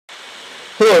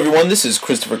Hello everyone, this is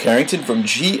Christopher Carrington from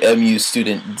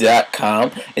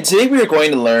GMUstudent.com, and today we are going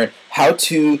to learn how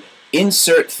to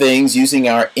insert things using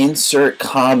our insert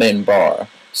common bar.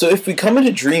 So if we come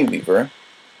into Dreamweaver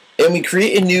and we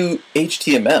create a new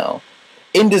HTML,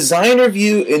 in designer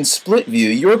view and split view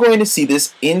you're going to see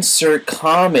this insert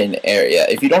common area.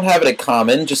 If you don't have it at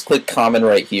common, just click common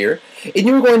right here, and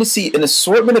you're going to see an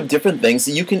assortment of different things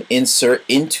that you can insert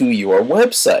into your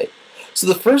website. So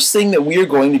the first thing that we are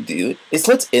going to do is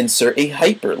let's insert a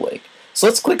hyperlink. So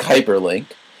let's click hyperlink,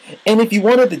 and if you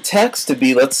wanted the text to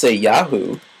be, let's say,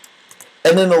 Yahoo,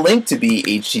 and then the link to be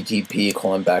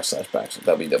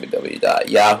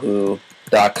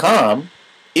http://www.yahoo.com,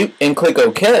 and click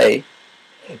OK,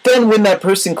 then when that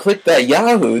person clicked that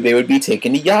Yahoo, they would be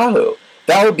taken to Yahoo.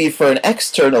 That would be for an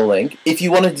external link. If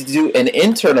you wanted to do an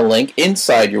internal link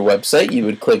inside your website, you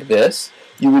would click this.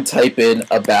 You would type in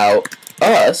About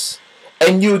Us,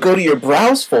 and you would go to your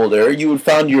Browse folder, you would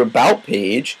find your About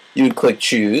page, you would click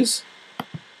Choose,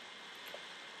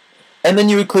 and then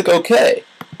you would click OK.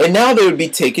 And now they would be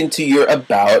taken to your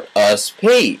About Us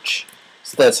page.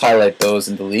 So let's highlight those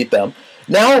and delete them.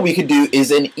 Now what we could do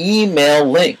is an email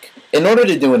link. In order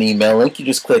to do an email link, you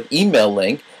just click Email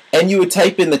Link, and you would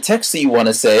type in the text that you want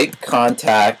to say,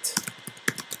 Contact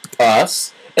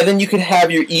Us, and then you can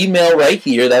have your email right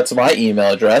here, that's my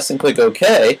email address, and click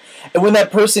OK. And when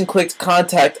that person clicks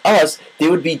Contact Us, they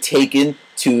would be taken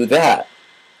to that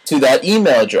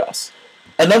email address.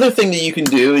 Another thing that you can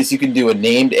do is you can do a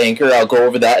named anchor. I'll go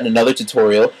over that in another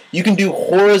tutorial. You can do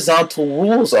horizontal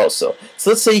rules also.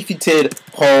 So let's say if you did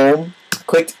home,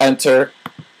 clicked enter,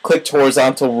 clicked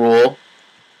horizontal rule,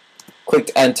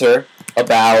 clicked enter,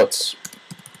 about,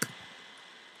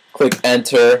 click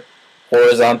enter,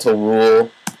 horizontal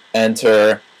rule,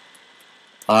 enter,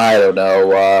 I don't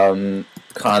know,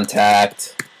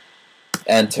 contact,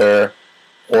 enter,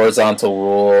 horizontal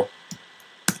rule,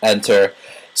 enter.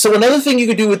 So another thing you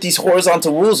could do with these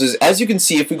horizontal rules is, as you can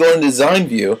see, if we go in design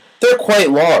view, they're quite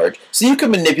large. So you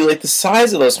can manipulate the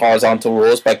size of those horizontal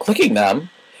rules by clicking them,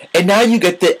 and now you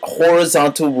get the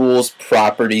horizontal rules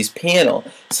properties panel.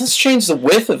 So let's change the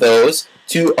width of those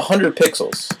to 100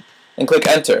 pixels and click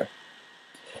enter.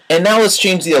 And now let's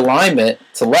change the alignment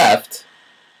to left,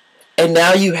 and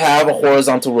now you have a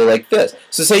horizontal rule like this.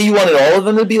 So say you wanted all of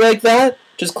them to be like that,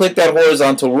 just click that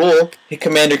horizontal rule, hit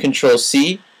Command or Control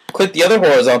C, click the other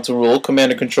horizontal rule,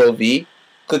 Command or Control V,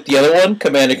 click the other one,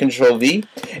 Command or Control V,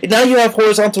 and now you have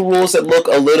horizontal rules that look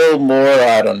a little more,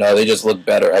 I don't know, they just look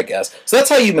better, I guess. So that's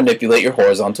how you manipulate your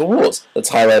horizontal rules. Let's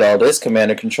highlight all this,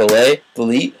 Command or Control A,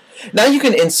 delete. Now you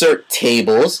can insert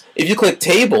tables. If you click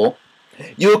Table,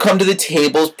 you will come to the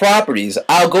table's properties.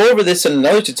 I'll go over this in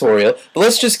another tutorial, but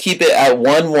let's just keep it at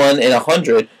 1, 1, and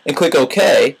 100 and click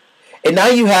OK. And now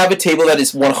you have a table that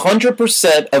is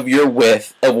 100% of your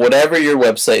width of whatever your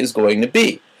website is going to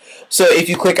be. So if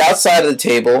you click outside of the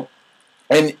table,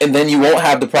 and then you won't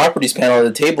have the properties panel of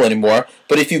the table anymore,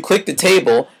 but if you click the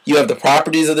table, you have the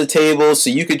properties of the table, so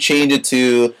you could change it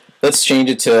to, let's change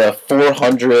it to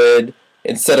 400,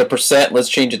 instead of percent, let's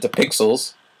change it to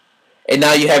pixels. And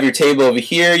now you have your table over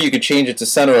here. You could change it to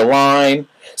center align.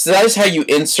 So that is how you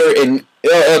insert in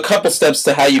a couple steps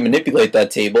to how you manipulate that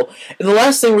table. And the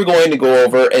last thing we're going to go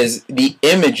over is the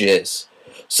images.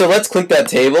 So let's click that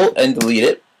table and delete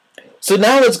it. So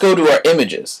now let's go to our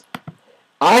images.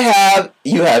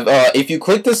 If you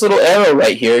click this little arrow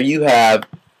right here, you have,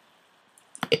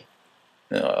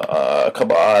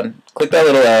 come on, click that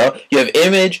little arrow. You have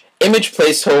image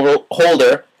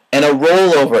placeholder, and a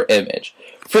rollover image.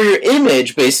 For your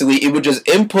image, basically, it would just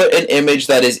input an image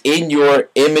that is in your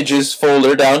images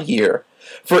folder down here.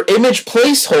 For image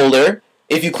placeholder,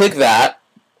 if you click that,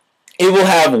 it will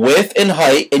have width and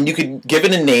height, and you could give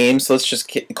it a name. So let's just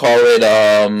call it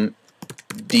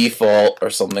default or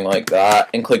something like that,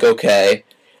 and click OK.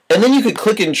 And then you could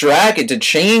click and drag it to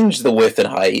change the width and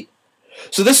height.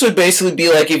 So this would basically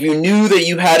be like if you knew that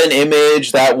you had an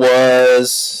image that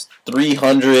was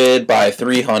 300 by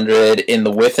 300 in the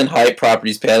width and height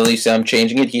properties panel. You see I'm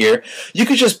changing it here. You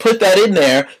could just put that in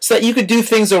there so that you could do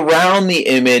things around the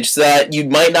image so that you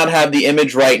might not have the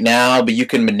image right now, but you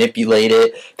can manipulate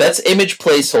it. That's image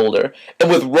placeholder. And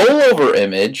with rollover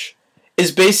image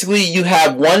is basically you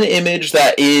have one image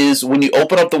that is, when you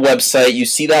open up the website, you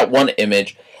see that one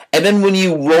image. And then when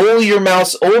you roll your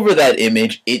mouse over that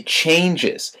image, it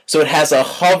changes. So it has a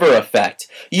hover effect.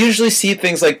 You usually see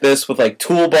things like this with like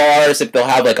toolbars, if they'll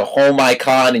have like a home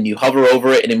icon and you hover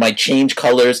over it and it might change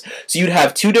colors. So you'd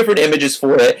have two different images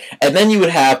for it, and then you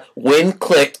would have when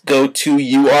clicked go to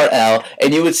URL,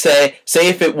 and you would say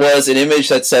if it was an image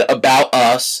that said About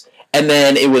Us, and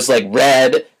then it was like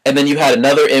red, and then you had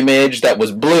another image that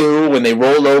was blue when they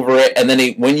rolled over it, and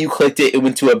then when you clicked it, it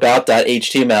went to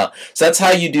about.html. So that's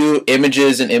how you do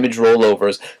images and image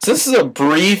rollovers. So this is a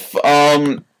brief,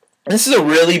 this is a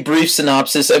really brief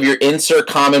synopsis of your insert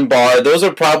comment bar. Those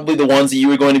are probably the ones that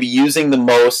you are going to be using the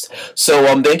most. So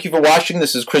thank you for watching.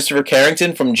 This is Christopher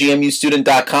Carrington from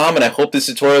gmustudent.com, and I hope this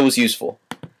tutorial was useful.